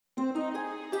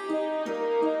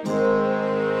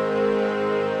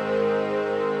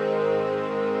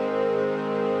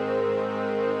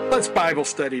Let's Bible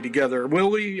study together.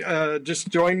 Will we just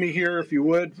join me here, if you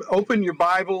would? Open your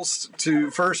Bibles to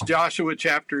 1 Joshua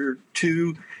chapter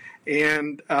 2.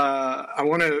 And I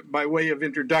want to, by way of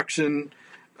introduction,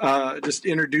 just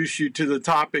introduce you to the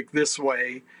topic this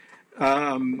way.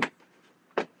 I'm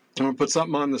going to put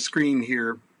something on the screen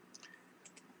here.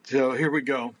 So here we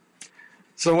go.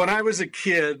 So when I was a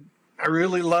kid, I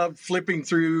really loved flipping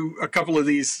through a couple of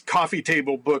these coffee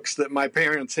table books that my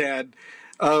parents had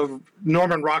of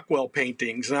Norman Rockwell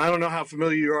paintings. And I don't know how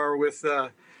familiar you are with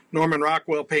Norman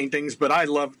Rockwell paintings, but I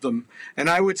loved them. And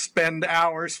I would spend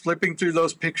hours flipping through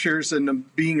those pictures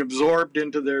and being absorbed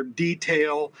into their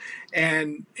detail.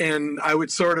 And I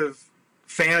would sort of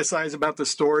fantasize about the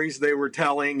stories they were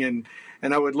telling, and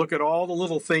I would look at all the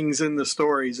little things in the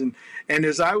stories. And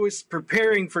as I was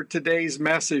preparing for today's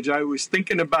message, I was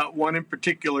thinking about one in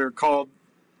particular called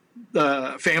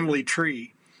The Family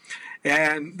Tree.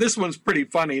 And this one's pretty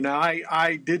funny. Now,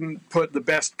 I didn't put the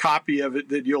best copy of it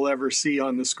that you'll ever see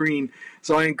on the screen,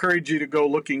 so I encourage you to go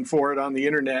looking for it on the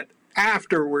internet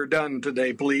after we're done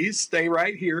today. Please stay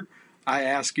right here, I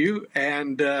ask you.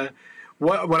 And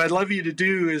what I'd love you to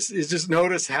do is just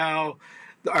notice how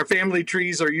our family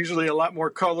trees are usually a lot more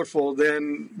colorful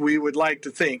than we would like to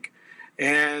think.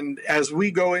 And as we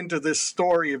go into this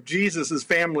story of Jesus'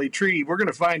 family tree, we're going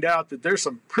to find out that there's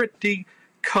some pretty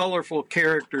colorful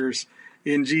characters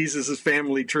in Jesus'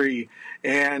 family tree.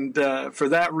 And for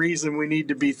that reason, we need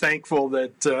to be thankful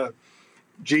that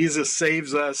Jesus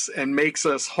saves us and makes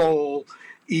us whole,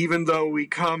 even though we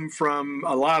come from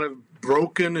a lot of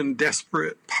broken and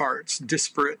disparate parts.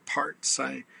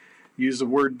 I use a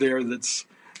word there that's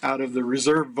out of the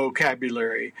reserved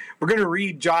vocabulary. We're going to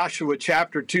read Joshua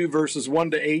chapter 2, verses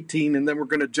 1 to 18, and then we're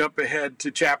going to jump ahead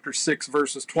to chapter 6,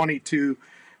 verses 22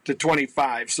 to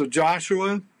 25. So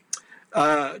Joshua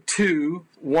 2,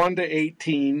 1 to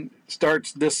 18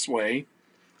 starts this way.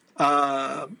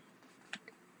 Then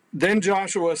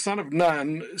Joshua, son of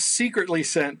Nun, secretly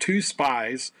sent 2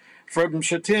 spies from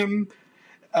Shittim.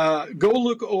 Go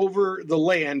look over the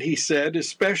land, he said,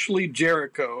 especially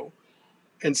Jericho.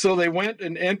 And so they went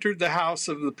and entered the house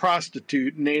of the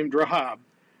prostitute named Rahab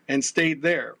and stayed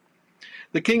there.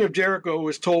 The king of Jericho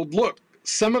was told, "Look,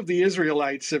 some of the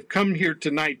Israelites have come here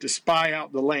tonight to spy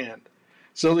out the land."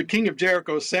 So the king of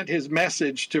Jericho sent his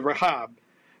message to Rahab,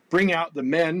 "Bring out the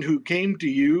men who came to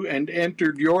you and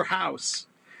entered your house,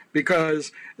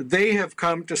 because they have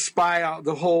come to spy out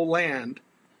the whole land."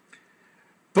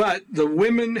 But the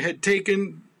woman had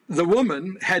taken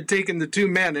the 2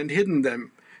 men and hidden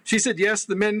them. She said, "Yes,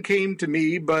 the men came to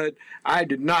me, but I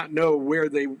did not know where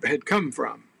they had come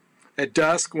from." At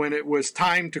dusk, when it was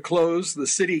time to close the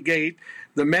city gate,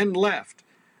 the men left.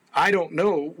 "I don't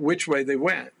know which way they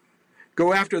went.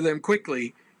 Go after them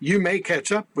quickly. You may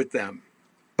catch up with them."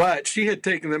 But she had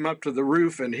taken them up to the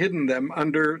roof and hidden them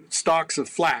under stalks of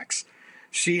flax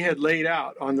she had laid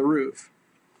out on the roof.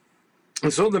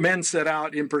 And so the men set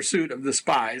out in pursuit of the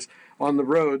spies on the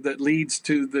road that leads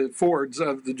to the fords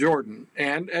of the Jordan.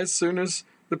 And as soon as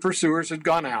the pursuers had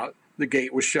gone out, the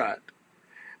gate was shut.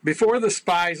 Before the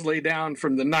spies lay down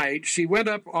from the night, she went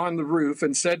up on the roof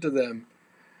and said to them,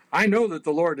 "I know that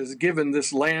the Lord has given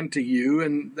this land to you,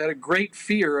 and that a great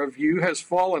fear of you has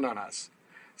fallen on us,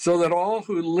 so that all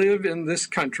who live in this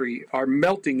country are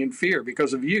melting in fear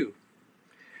because of you.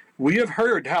 We have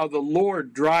heard how the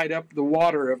Lord dried up the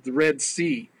water of the Red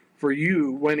Sea for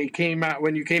you when you came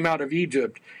out of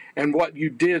Egypt, and what you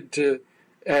did to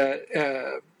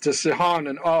Sihon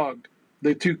and Og,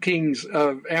 the 2 kings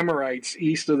of Amorites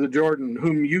east of the Jordan,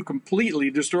 whom you completely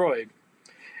destroyed.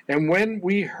 And when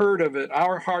we heard of it,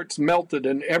 our hearts melted,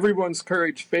 and everyone's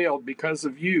courage failed because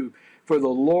of you. For the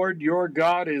Lord your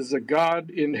God is God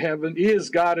in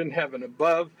heaven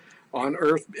above, on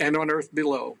earth and on earth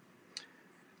below.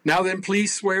 Now then,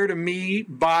 please swear to me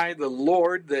by the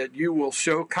Lord that you will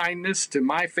show kindness to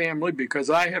my family, because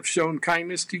I have shown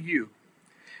kindness to you.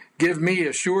 Give me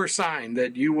a sure sign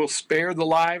that you will spare the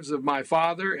lives of my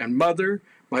father and mother,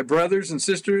 my brothers and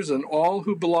sisters, and all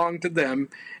who belong to them,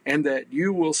 and that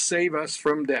you will save us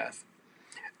from death."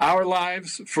 "Our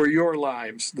lives for your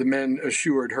lives," the men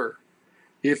assured her.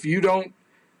 "If you don't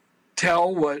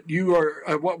tell what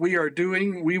we are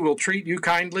doing, we will treat you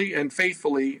kindly and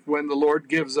faithfully when the Lord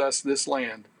gives us this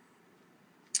land."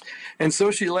 And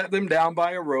so she let them down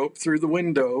by a rope through the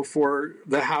window, for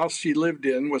the house she lived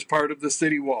in was part of the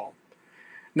city wall.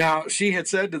 Now she had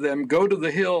said to them, "Go to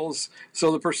the hills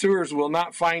so the pursuers will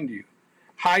not find you.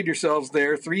 Hide yourselves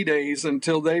there 3 days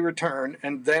until they return,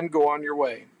 and then go on your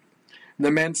way."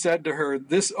 The men said to her,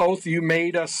 "This oath you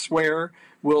made us swear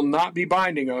will not be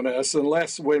binding on us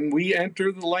unless when we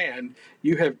enter the land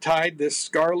you have tied this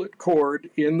scarlet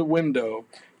cord in the window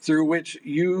through which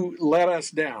you let us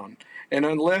down, and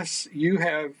unless you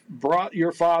have brought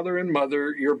your father and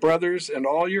mother, your brothers, and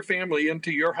all your family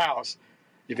into your house.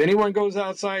 If anyone goes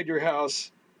outside your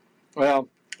house," well,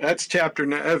 that's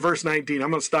verse 19. I'm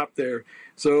going to stop there.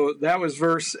 So that was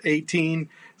verse 18.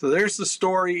 So there's the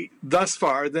story thus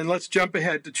far. Then let's jump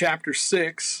ahead to chapter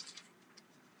 6.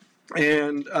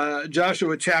 And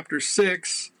Joshua chapter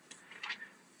 6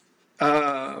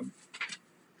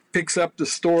 picks up the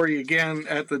story again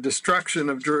at the destruction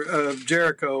of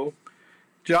Jericho.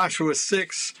 Joshua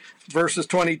 6, verses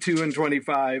 22 and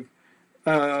 25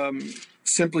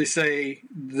 simply say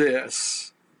this.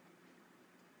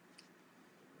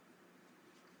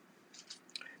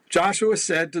 Joshua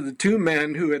said to the two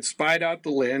men who had spied out the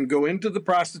land, "Go into the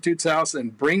prostitute's house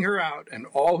and bring her out and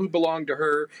all who belong to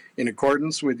her in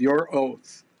accordance with your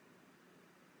oath."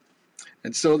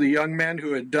 And so the young men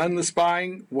who had done the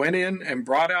spying went in and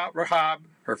brought out Rahab,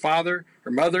 her father,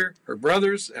 her mother, her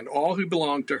brothers, and all who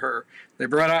belonged to her. They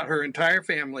brought out her entire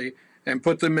family and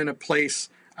put them in a place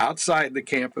outside the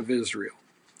camp of Israel.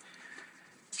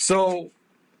 So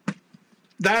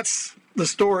that's the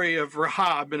story of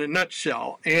Rahab in a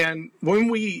nutshell. And when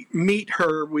we meet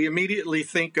her, we immediately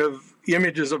think of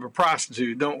images of a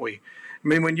prostitute, don't we? I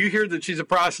mean, when you hear that she's a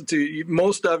prostitute,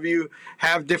 most of you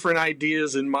have different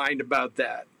ideas in mind about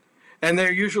that. And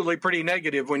they're usually pretty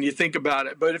negative when you think about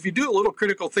it. But if you do a little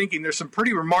critical thinking, there's some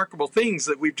pretty remarkable things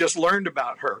that we've just learned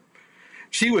about her.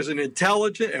 She was an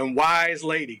intelligent and wise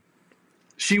lady.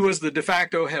 She was the de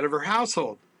facto head of her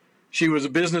household. She was a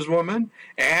businesswoman,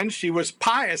 and she was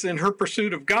pious in her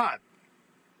pursuit of God.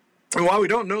 And while we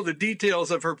don't know the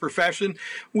details of her profession,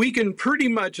 we can pretty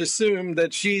much assume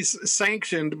that she's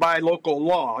sanctioned by local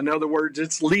law. In other words,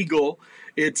 it's legal.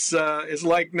 It's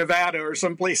like Nevada or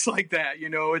someplace like that. You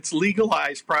know, it's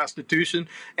legalized prostitution.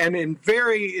 And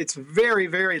it's very,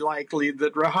 very likely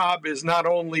that Rahab is not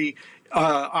only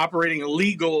operating a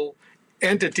legal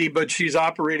entity, but she's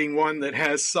operating one that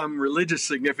has some religious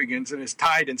significance and is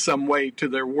tied in some way to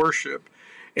their worship.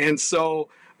 And so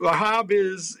Rahab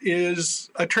is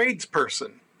a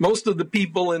tradesperson. Most of the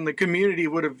people in the community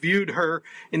would have viewed her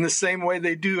in the same way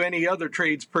they do any other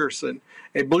tradesperson,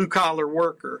 a blue-collar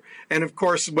worker. And of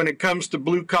course, when it comes to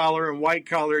blue-collar and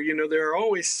white-collar, you know, there are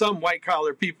always some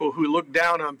white-collar people who look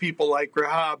down on people like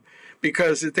Rahab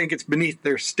because they think it's beneath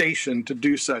their station to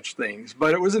do such things.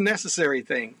 But it was a necessary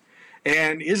thing.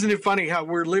 And isn't it funny how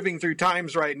we're living through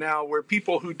times right now where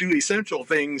people who do essential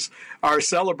things are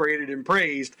celebrated and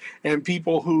praised, and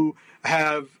people who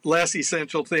have less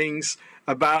essential things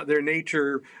about their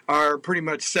nature are pretty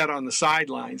much set on the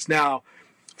sidelines. Now,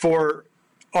 for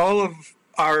all of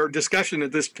our discussion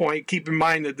at this point, keep in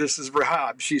mind that this is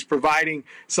Rahab. She's providing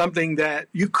something that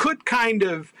you could kind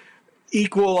of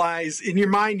equalize. In your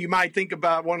mind, you might think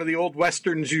about one of the old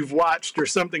westerns you've watched or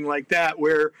something like that,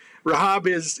 where Rahab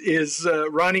is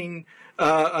running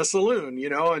a saloon, you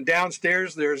know, and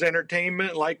downstairs there's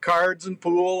entertainment like cards and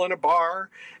pool and a bar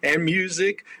and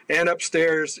music, and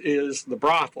upstairs is the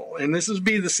brothel. And this would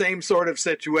be the same sort of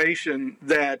situation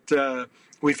that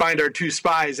we find our two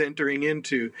spies entering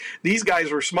into. These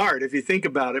guys were smart, if you think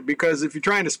about it, because if you're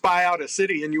trying to spy out a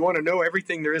city and you want to know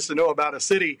everything there is to know about a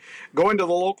city, going to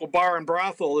the local bar and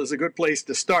brothel is a good place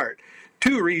to start.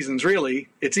 Two reasons, really.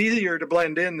 It's easier to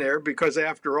blend in there because,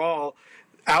 after all,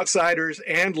 outsiders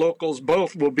and locals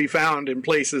both will be found in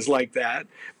places like that.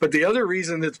 But the other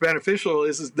reason that's beneficial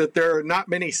is that there are not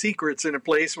many secrets in a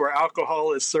place where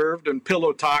alcohol is served and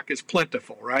pillow talk is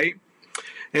plentiful, right?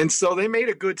 And so they made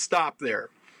a good stop there.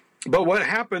 But what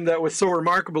happened that was so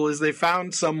remarkable is they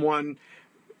found someone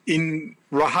in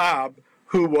Rahab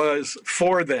who was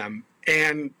for them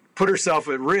and put herself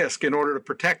at risk in order to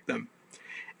protect them.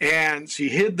 And she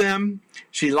hid them,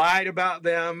 she lied about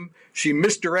them, she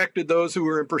misdirected those who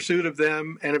were in pursuit of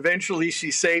them, and eventually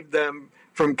she saved them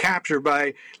from capture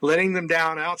by letting them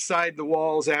down outside the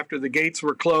walls after the gates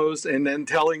were closed and then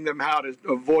telling them how to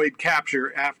avoid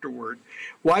capture afterward.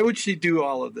 Why would she do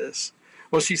all of this?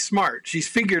 Well, she's smart. She's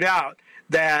figured out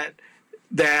that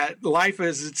life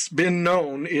as it's been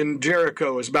known in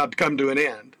Jericho is about to come to an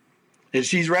end. And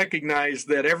she's recognized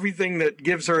that everything that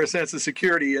gives her a sense of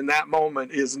security in that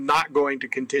moment is not going to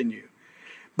continue.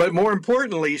 But more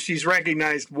importantly, she's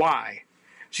recognized why.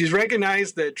 She's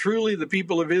recognized that truly the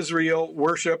people of Israel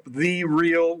worship the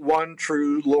real, one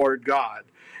true Lord God.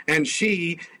 And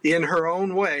she, in her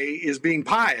own way, is being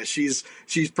pious. She's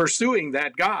pursuing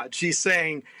that God. She's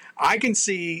saying, I can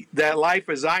see that life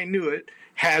as I knew it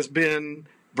has been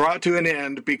brought to an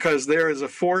end because there is a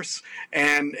force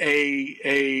and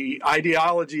a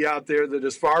ideology out there that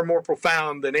is far more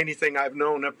profound than anything I've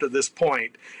known up to this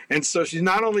point. And so she's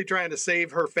not only trying to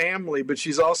save her family, but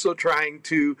she's also trying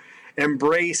to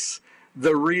embrace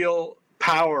the real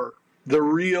power, the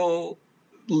real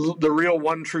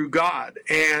one true God.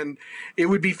 And it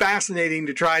would be fascinating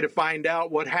to try to find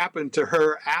out what happened to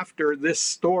her after this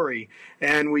story.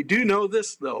 And we do know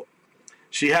this, though.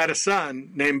 She had a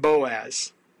son named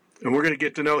Boaz. And we're going to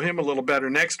get to know him a little better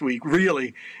next week,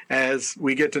 really, as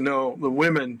we get to know the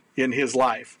women in his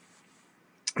life.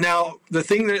 Now, the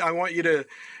thing that I want you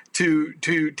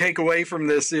to take away from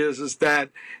this is that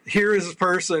here is a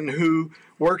person who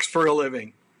works for a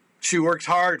living. She works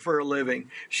hard for a living.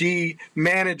 She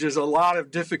manages a lot of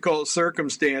difficult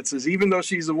circumstances. Even though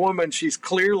she's a woman, she's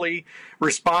clearly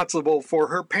responsible for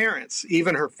her parents,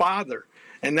 even her father.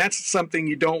 And that's something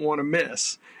you don't want to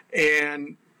miss.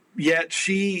 And yet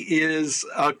she is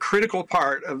a critical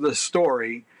part of the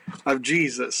story of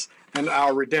Jesus and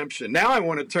our redemption. Now I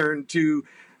want to turn to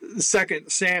 2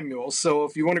 Samuel. So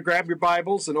if you want to grab your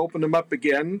Bibles and open them up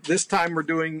again, this time we're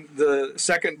doing the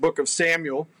second book of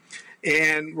Samuel.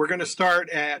 And we're going to start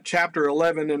at chapter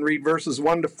 11 and read verses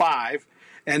 1 to 5.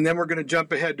 And then we're going to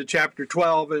jump ahead to chapter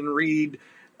 12 and read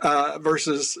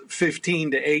verses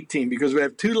 15 to 18, because we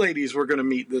have two ladies we're going to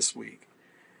meet this week.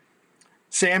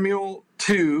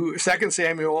 2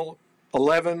 Samuel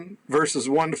 11, verses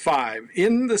 1 to 5.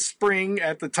 In the spring,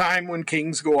 at the time when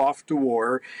kings go off to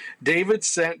war, David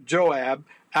sent Joab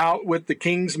out with the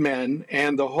king's men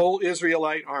and the whole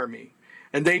Israelite army.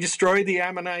 And they destroyed the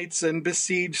Ammonites and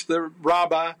besieged the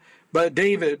Rabbah, but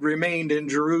David remained in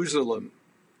Jerusalem.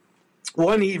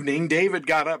 One evening, David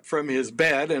got up from his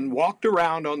bed and walked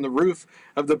around on the roof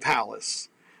of the palace.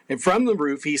 And from the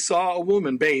roof, he saw a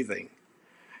woman bathing.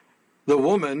 The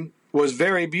woman was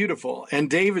very beautiful, and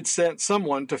David sent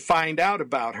someone to find out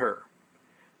about her.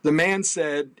 The man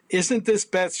said, "Isn't this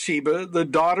Bathsheba, the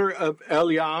daughter of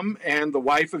Eliam and the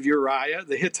wife of Uriah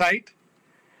the Hittite?"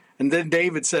 And then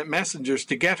David sent messengers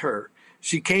to get her.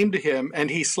 She came to him,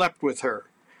 and he slept with her.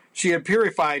 She had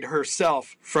purified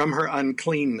herself from her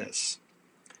uncleanness.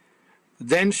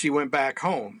 Then she went back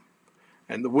home.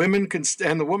 And the woman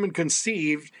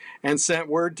conceived and sent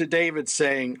word to David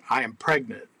saying, "I am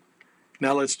pregnant."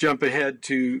 Now let's jump ahead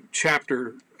to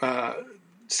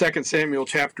 2 Samuel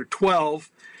chapter 12,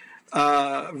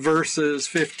 verses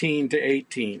 15 to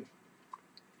 18.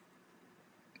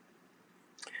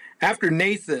 After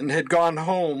Nathan had gone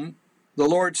home, the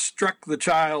Lord struck the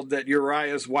child that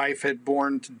Uriah's wife had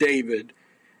borne to David,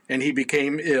 and he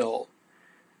became ill.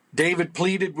 David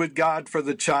pleaded with God for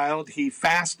the child. He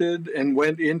fasted and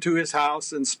went into his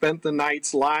house and spent the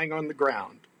nights lying on the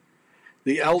ground.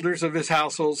 The elders of his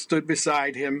household stood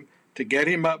beside him to get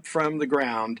him up from the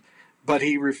ground, but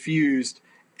he refused,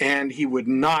 and he would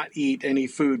not eat any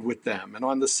food with them. And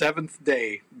on the seventh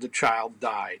day, the child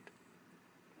died.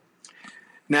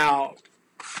 Now,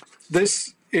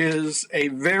 this is a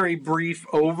very brief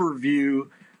overview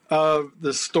of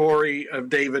the story of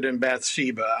David and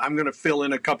Bathsheba. I'm going to fill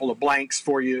in a couple of blanks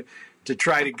for you to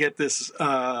try to get this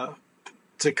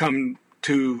to come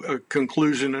to a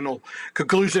conclusion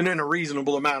in a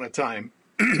reasonable amount of time.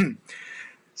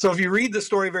 So if you read the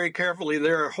story very carefully,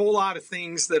 there are a whole lot of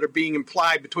things that are being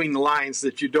implied between the lines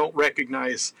that you don't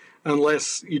recognize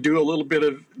unless you do a little bit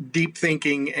of deep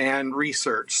thinking and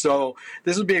research. So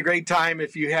this would be a great time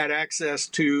if you had access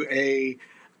to a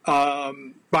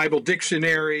Bible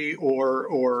dictionary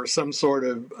or some sort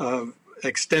of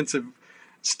extensive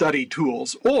study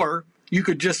tools. Or you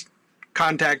could just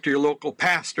contact your local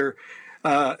pastor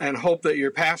and hope that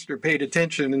your pastor paid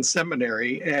attention in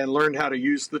seminary and learned how to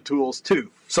use the tools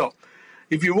too. So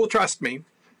if you will trust me,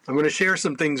 I'm going to share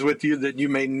some things with you that you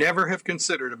may never have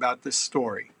considered about this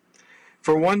story.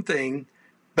 For one thing,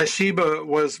 Bathsheba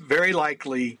was very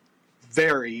likely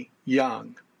very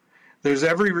young. There's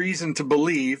every reason to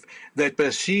believe that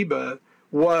Bathsheba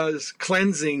was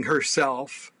cleansing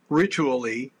herself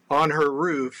ritually on her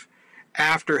roof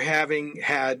after having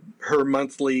had her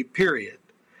monthly period.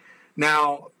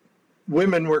 Now,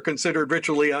 women were considered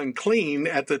ritually unclean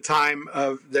at the time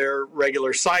of their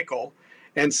regular cycle,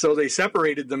 and so they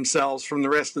separated themselves from the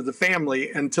rest of the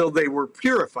family until they were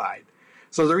purified.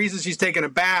 So the reason she's taken a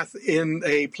bath in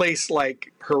a place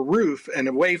like her roof and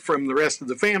away from the rest of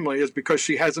the family is because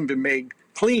she hasn't been made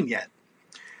clean yet.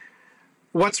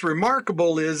 What's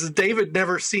remarkable is David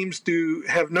never seems to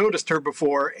have noticed her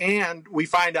before, and we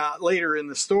find out later in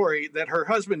the story that her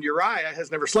husband Uriah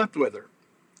has never slept with her.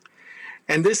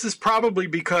 And this is probably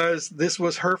because this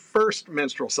was her first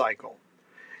menstrual cycle.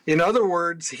 In other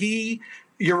words,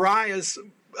 Uriah's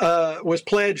was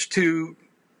pledged to,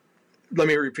 let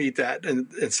me repeat that and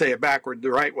say it backward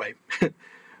the right way.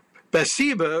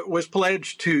 Bathsheba was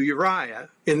pledged to Uriah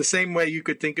in the same way you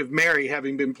could think of Mary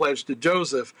having been pledged to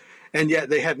Joseph, and yet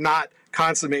they had not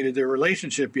consummated their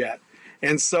relationship yet.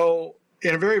 And so,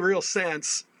 in a very real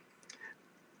sense,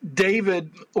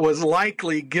 David was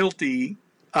likely guilty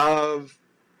of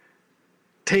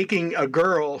taking a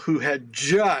girl who had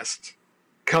just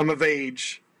come of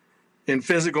age in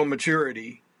physical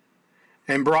maturity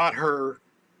and brought her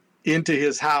into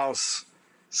his house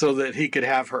so that he could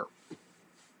have her.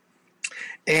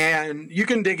 And you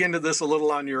can dig into this a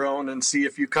little on your own and see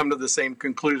if you come to the same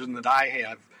conclusion that I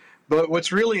have. But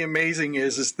what's really amazing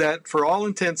is that for all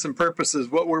intents and purposes,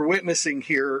 what we're witnessing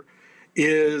here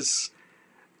is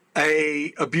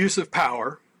a abuse of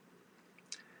power,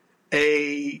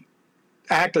 a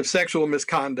act of sexual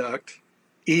misconduct,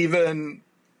 even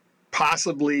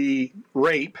possibly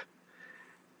rape,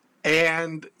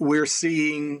 and we're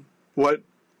seeing what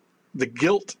the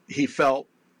guilt he felt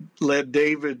led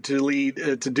David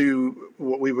to do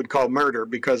what we would call murder,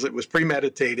 because it was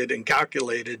premeditated and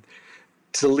calculated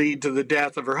to lead to the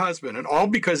death of her husband, and all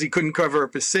because he couldn't cover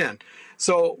up his sin.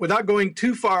 So without going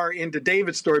too far into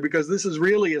David's story, because this is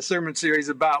really a sermon series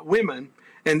about women,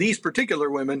 and these particular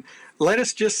women, let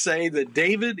us just say that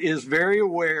David is very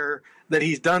aware that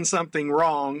he's done something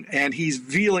wrong, and he's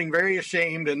feeling very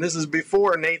ashamed, and this is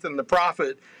before Nathan the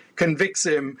prophet convicts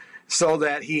him so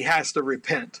that he has to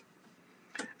repent.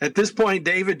 At this point,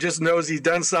 David just knows he's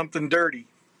done something dirty,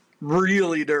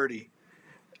 really dirty,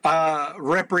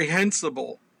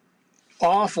 reprehensible,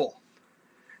 awful.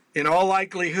 In all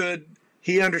likelihood,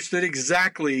 he understood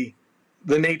exactly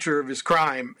the nature of his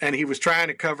crime, and he was trying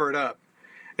to cover it up.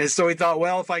 And so he thought,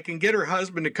 well, if I can get her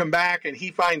husband to come back and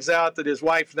he finds out that his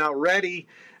wife's now ready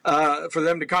for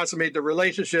them to consummate the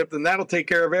relationship, then that'll take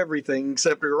care of everything,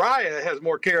 except Uriah has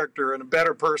more character and a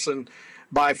better person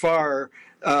by far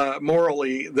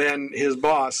morally than his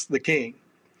boss, the king.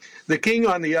 The king,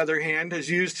 on the other hand, has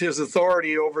used his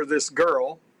authority over this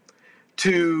girl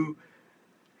to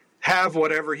have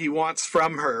whatever he wants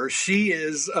from her. She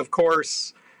is, of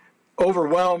course,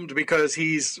 overwhelmed because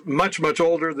he's much, much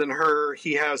older than her.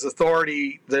 He has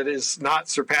authority that is not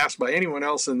surpassed by anyone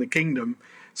else in the kingdom.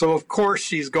 So, of course,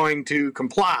 she's going to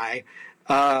comply,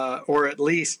 or at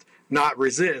least not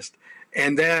resist.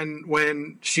 And then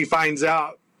when she finds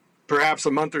out, perhaps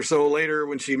a month or so later,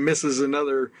 when she misses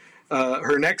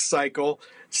her next cycle,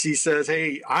 she says,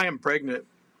 hey, I am pregnant.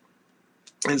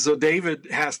 And so David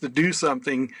has to do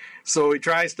something. So he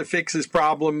tries to fix his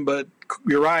problem, but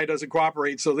Uriah doesn't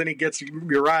cooperate. So then he gets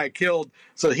Uriah killed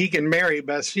so he can marry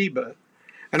Bathsheba.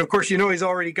 And of course, he's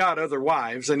already got other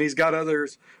wives, and he's got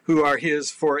others who are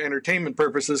his for entertainment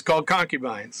purposes called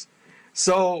concubines.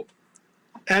 So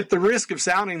at the risk of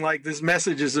sounding like this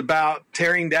message is about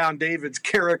tearing down David's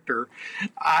character,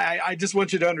 I just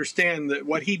want you to understand that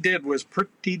what he did was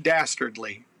pretty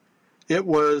dastardly. It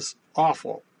was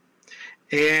awful.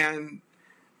 And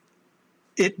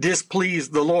it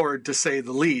displeased the Lord, to say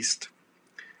the least.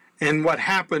 And what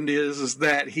happened is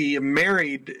that he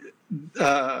married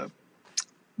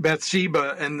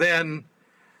Bathsheba, and then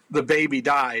the baby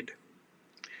died.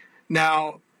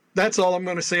 Now, that's all I'm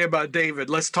going to say about David.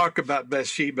 Let's talk about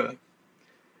Bathsheba.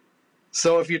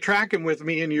 So if you're tracking with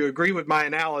me and you agree with my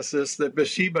analysis that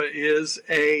Bathsheba is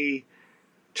a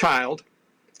child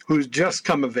who's just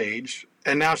come of age,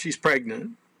 and now she's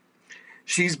pregnant,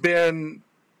 she's been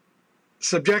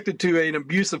subjected to an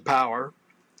abuse of power.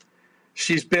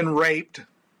 She's been raped.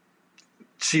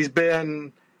 She's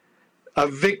been a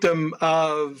victim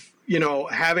of,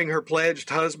 having her pledged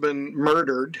husband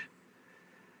murdered.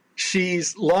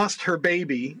 She's lost her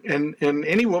baby, and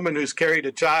any woman who's carried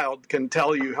a child can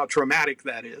tell you how traumatic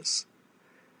that is.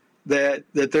 That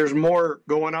there's more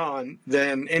going on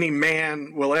than any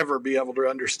man will ever be able to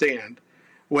understand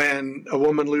when a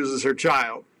woman loses her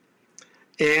child.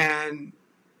 And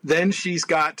then she's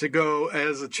got to go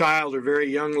as a child or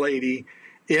very young lady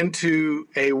into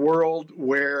a world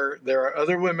where there are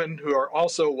other women who are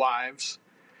also wives,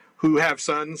 who have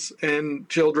sons and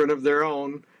children of their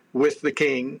own with the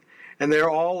king. And they're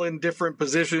all in different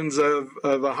positions of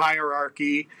a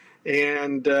hierarchy.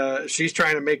 And she's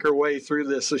trying to make her way through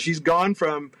this. So she's gone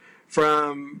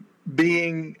from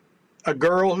being a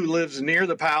girl who lives near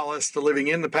the palace to living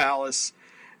in the palace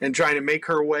and trying to make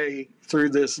her way through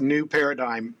this new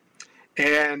paradigm.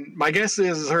 And my guess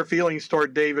is her feelings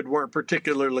toward David weren't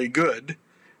particularly good.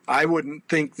 I wouldn't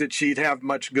think that she'd have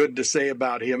much good to say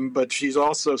about him, but she's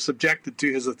also subjected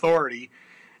to his authority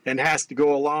and has to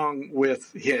go along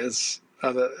with his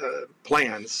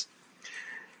plans.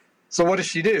 So what does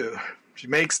she do? She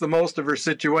makes the most of her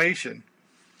situation.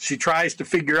 She tries to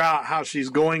figure out how she's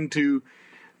going to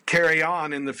carry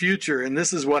on in the future, and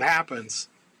this is what happens.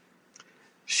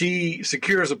 She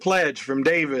secures a pledge from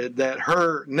David that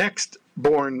her next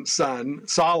born son,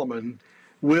 Solomon,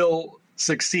 will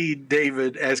succeed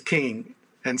David as king,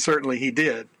 and certainly he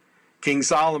did. King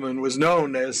Solomon was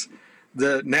known as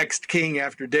the next king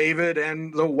after David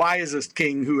and the wisest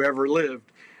king who ever lived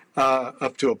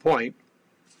up to a point.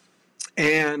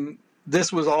 And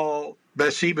this was all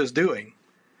Bathsheba's doing.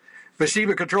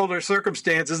 Bathsheba controlled her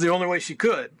circumstances the only way she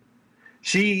could.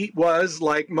 She was,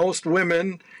 like most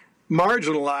women,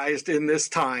 marginalized in this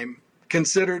time,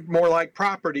 considered more like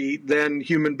property than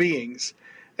human beings.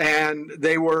 And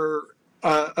they were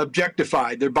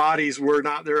objectified. Their bodies were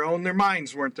not their own. Their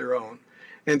minds weren't their own.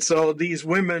 And so these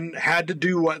women had to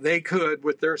do what they could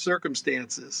with their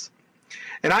circumstances.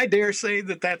 And I dare say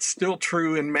that that's still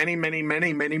true in many, many,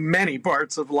 many, many, many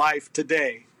parts of life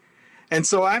today. And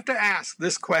so I have to ask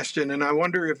this question, and I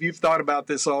wonder if you've thought about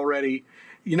this already.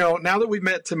 You know, now that we've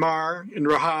met Tamar and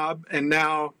Rahab and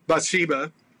now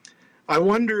Bathsheba, I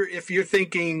wonder if you're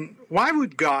thinking, why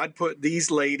would God put these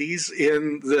ladies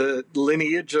in the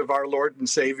lineage of our Lord and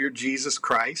Savior, Jesus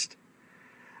Christ?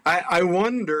 I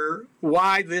wonder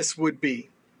why this would be.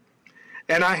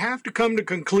 And I have to come to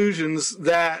conclusions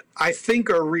that I think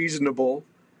are reasonable,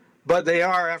 but they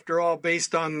are, after all,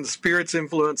 based on the Spirit's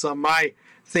influence on my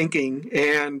thinking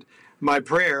and my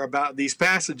prayer about these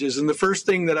passages. And the first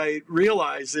thing that I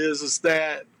realize is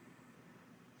that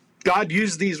God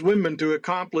used these women to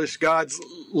accomplish God's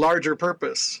larger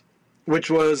purpose, which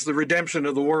was the redemption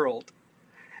of the world.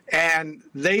 And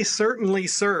they certainly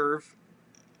serve,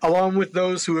 along with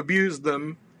those who abused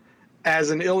them,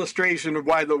 as an illustration of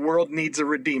why the world needs a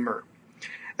redeemer.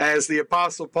 As the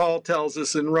Apostle Paul tells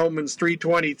us in Romans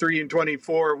 3:23 and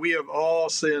 24, we have all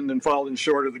sinned and fallen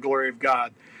short of the glory of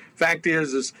God. Fact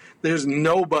is there's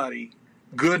nobody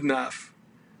good enough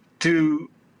to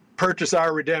purchase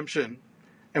our redemption,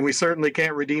 and we certainly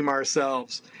can't redeem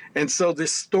ourselves. And so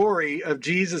this story of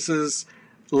Jesus's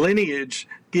lineage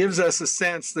gives us a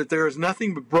sense that there is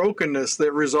nothing but brokenness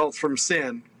that results from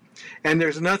sin. And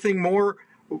there's nothing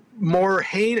more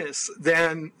heinous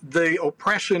than the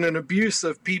oppression and abuse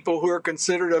of people who are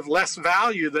considered of less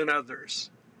value than others.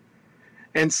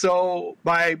 And so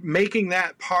by making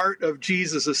that part of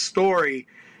Jesus' story,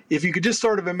 if you could just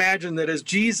sort of imagine that as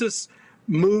Jesus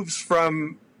moves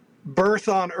from birth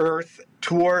on earth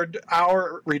toward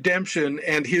our redemption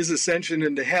and his ascension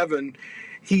into heaven,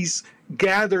 he's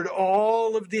gathered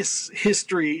all of this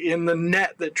history in the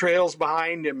net that trails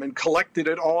behind him and collected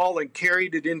it all and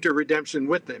carried it into redemption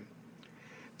with him.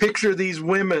 Picture these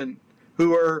women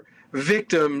who are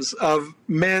victims of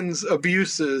men's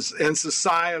abuses and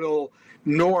societal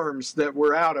norms that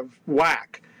were out of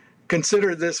whack.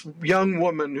 Consider this young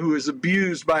woman who is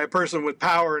abused by a person with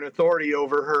power and authority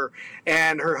over her,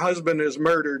 and her husband is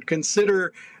murdered.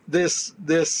 Consider this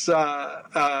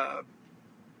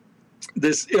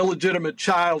illegitimate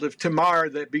child of Tamar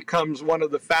that becomes one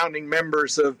of the founding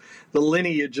members of the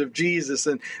lineage of Jesus.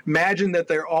 And imagine that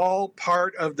they're all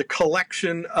part of the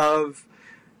collection of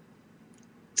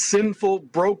sinful,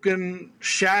 broken,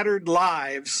 shattered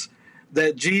lives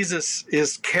that Jesus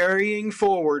is carrying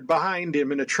forward behind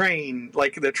him in a train,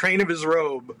 like the train of his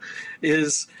robe,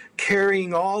 is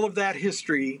carrying all of that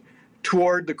history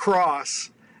toward the cross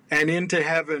and into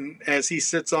heaven as he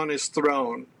sits on his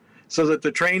throne. So that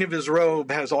the train of his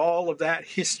robe has all of that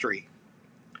history.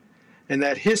 And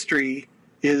that history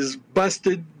is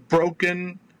busted,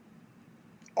 broken,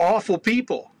 awful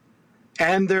people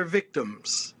and their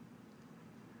victims.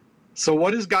 So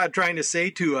what is God trying to say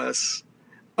to us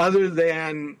other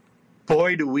than,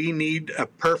 boy, do we need a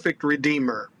perfect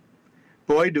Redeemer.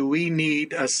 Boy, do we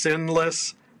need a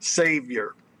sinless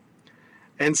Savior.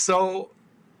 And so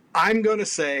I'm going to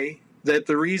say that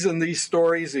the reason these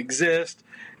stories exist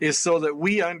is so that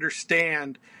we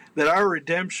understand that our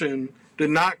redemption did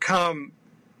not come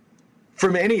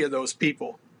from any of those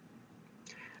people.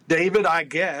 David, I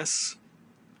guess,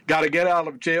 got a get out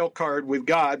of jail card with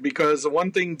God, because the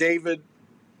one thing David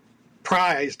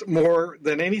prized more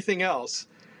than anything else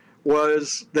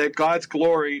was that God's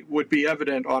glory would be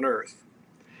evident on earth.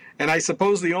 And I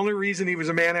suppose the only reason he was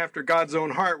a man after God's own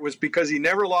heart was because he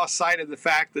never lost sight of the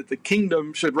fact that the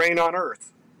kingdom should reign on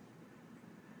earth.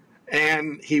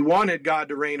 And he wanted God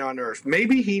to reign on earth.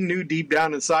 Maybe he knew deep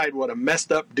down inside what a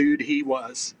messed up dude he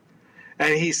was.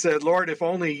 And he said, Lord, if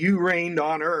only you reigned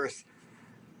on earth,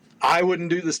 I wouldn't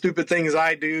do the stupid things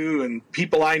I do, and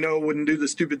people I know wouldn't do the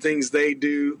stupid things they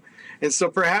do. And so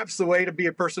perhaps the way to be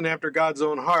a person after God's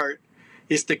own heart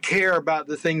is to care about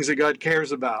the things that God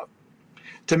cares about.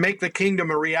 to make the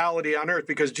kingdom a reality on earth,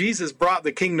 because Jesus brought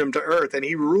the kingdom to earth and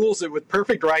he rules it with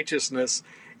perfect righteousness.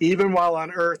 Even while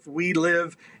on earth, we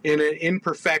live in an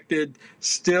imperfected,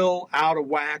 still out of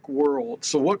whack world.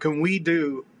 So what can we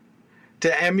do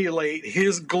to emulate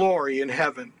his glory in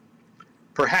heaven?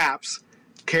 Perhaps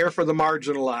care for the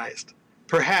marginalized.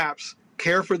 Perhaps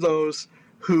care for those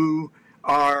who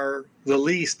are the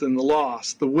least and the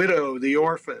lost, the widow, the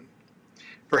orphan.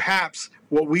 Perhaps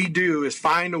what we do is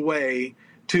find a way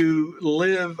to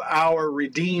live our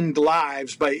redeemed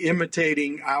lives by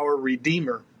imitating our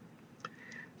Redeemer.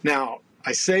 Now,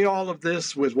 I say all of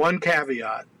this with one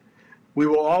caveat. We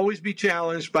will always be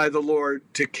challenged by the Lord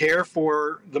to care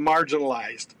for the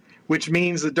marginalized, which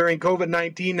means that during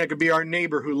COVID-19, that could be our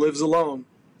neighbor who lives alone.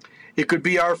 It could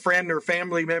be our friend or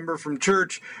family member from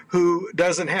church who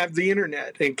doesn't have the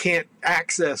internet and can't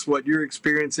access what you're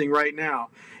experiencing right now.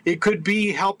 It could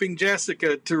be helping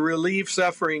Jessica to relieve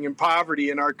suffering and poverty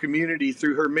in our community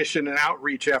through her mission and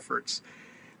outreach efforts.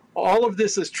 All of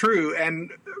this is true,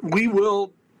 and we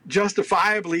will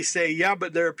justifiably say, yeah,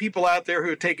 but there are people out there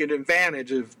who are taking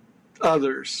advantage of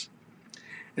others.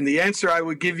 And the answer I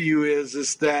would give you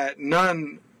is that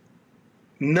none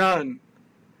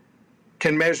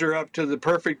can measure up to the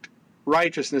perfect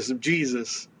righteousness of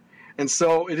Jesus. And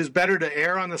so it is better to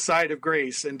err on the side of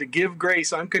grace and to give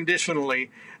grace unconditionally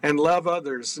and love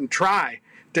others and try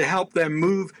to help them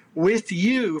move with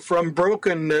you from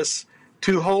brokenness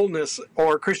to wholeness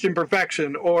or Christian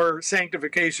perfection or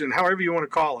sanctification, however you want to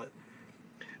call it.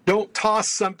 Don't toss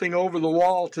something over the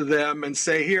wall to them and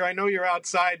say, here, I know you're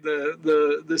outside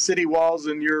the city walls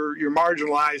and you're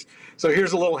marginalized, so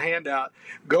here's a little handout.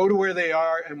 Go to where they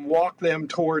are and walk them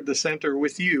toward the center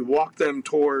with you. Walk them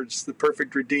towards the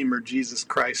perfect Redeemer, Jesus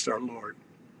Christ our Lord.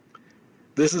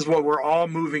 This is what we're all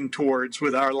moving towards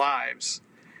with our lives.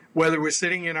 Whether we're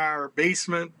sitting in our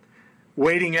basement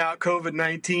waiting out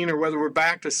COVID-19, or whether we're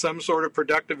back to some sort of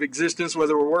productive existence,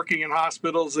 whether we're working in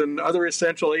hospitals and other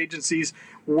essential agencies,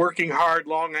 working hard,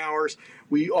 long hours,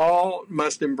 we all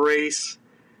must embrace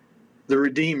the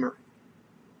Redeemer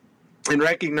and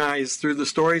recognize through the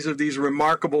stories of these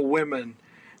remarkable women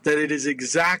that it is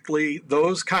exactly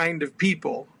those kind of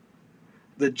people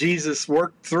that Jesus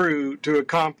worked through to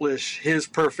accomplish his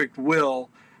perfect will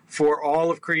for all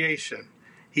of creation.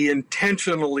 He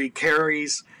intentionally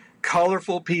carries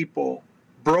colorful people,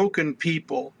 broken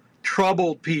people,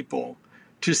 troubled people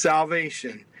to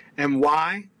salvation. And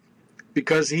why?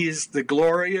 Because he is the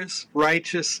glorious,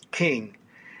 righteous King.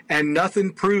 And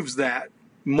nothing proves that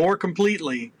more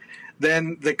completely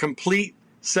than the complete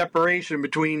separation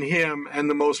between him and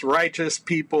the most righteous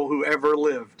people who ever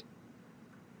lived.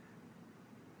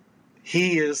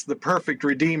 He is the perfect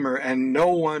Redeemer, and no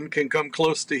one can come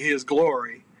close to his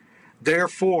glory.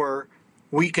 Therefore,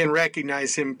 we can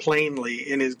recognize him plainly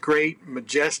in his great,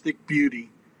 majestic beauty,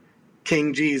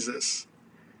 King Jesus.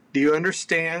 Do you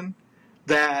understand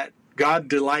that God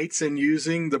delights in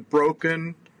using the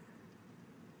broken,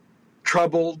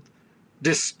 troubled,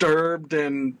 disturbed,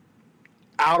 and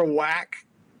out of whack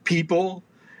people,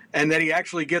 and that he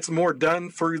actually gets more done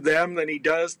through them than he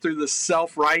does through the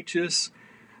self-righteous,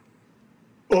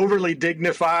 overly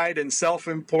dignified and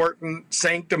self-important,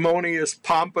 sanctimonious,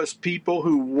 pompous people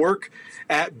who work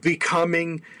at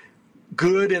becoming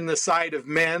good in the sight of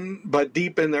men, but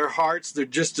deep in their hearts, they're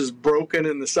just as broken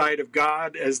in the sight of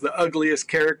God as the ugliest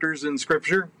characters in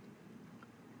Scripture?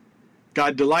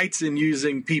 God delights in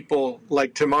using people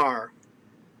like Tamar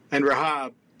and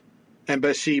Rahab and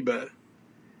Bathsheba,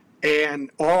 and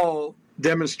all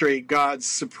demonstrate God's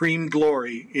supreme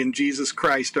glory in Jesus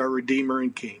Christ, our Redeemer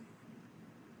and King.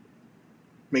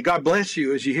 May God bless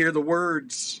you as you hear the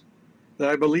words that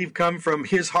I believe come from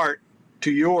his heart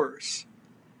to yours.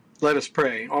 Let us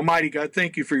pray. Almighty God,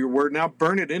 thank you for your word. Now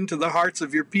burn it into the hearts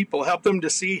of your people. Help them to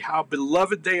see how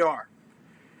beloved they are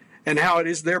and how it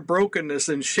is their brokenness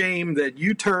and shame that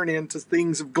you turn into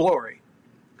things of glory.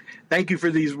 Thank you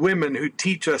for these women who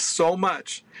teach us so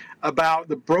much about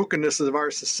the brokenness of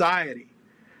our society.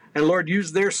 And Lord,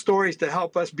 use their stories to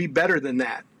help us be better than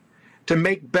that, to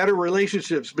make better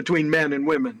relationships between men and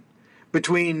women,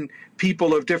 between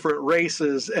people of different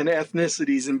races and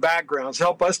ethnicities and backgrounds.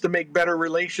 Help us to make better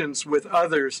relations with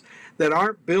others that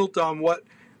aren't built on what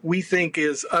we think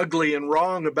is ugly and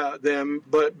wrong about them,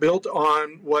 but built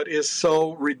on what is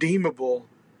so redeemable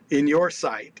in your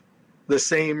sight, the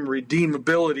same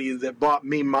redeemability that bought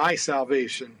me my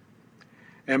salvation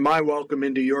and my welcome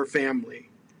into your family.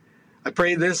 I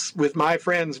pray this with my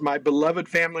friends, my beloved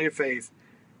family of faith,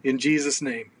 in Jesus'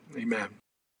 name, amen.